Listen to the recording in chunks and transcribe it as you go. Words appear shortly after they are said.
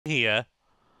here.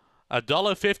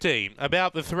 $1.50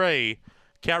 about the 3.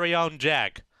 Carry On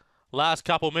Jack. Last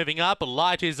couple moving up.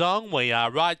 Light is on. We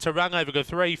are right to run over to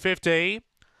 $3.50.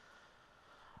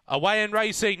 Away and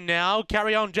racing now.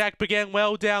 Carry On Jack began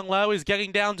well down low. Is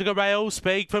getting down to the rail.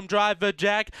 Speak from Driver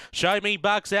Jack. Show Me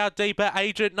Bucks out deeper.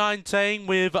 Agent 19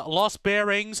 with Lost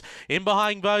Bearings. In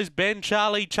behind those, Ben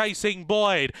Charlie chasing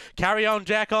Boyd. Carry On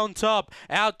Jack on top.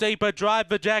 Out deeper,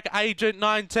 Driver Jack. Agent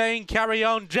 19. Carry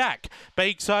On Jack.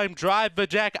 Beaks home, Driver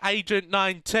Jack. Agent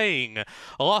 19.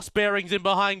 Lost Bearings in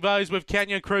behind those with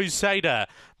Kenya Crusader.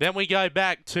 Then we go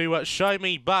back to Show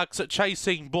Me Bucks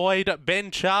chasing Boyd.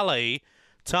 Ben Charlie.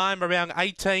 Time around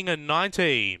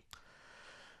 18:90.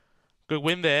 Good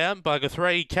win there by the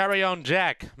 3. Carry On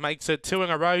Jack makes it 2 in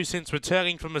a row since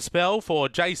returning from a spell for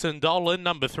Jason Dolan,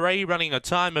 number 3, running a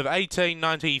time of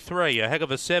 18:93. Ahead of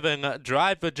a 7,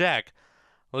 Driver Jack.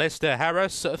 Lester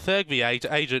Harris, third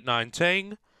V8, Agent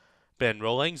 19. Ben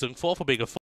Rawlings, and 4th will be a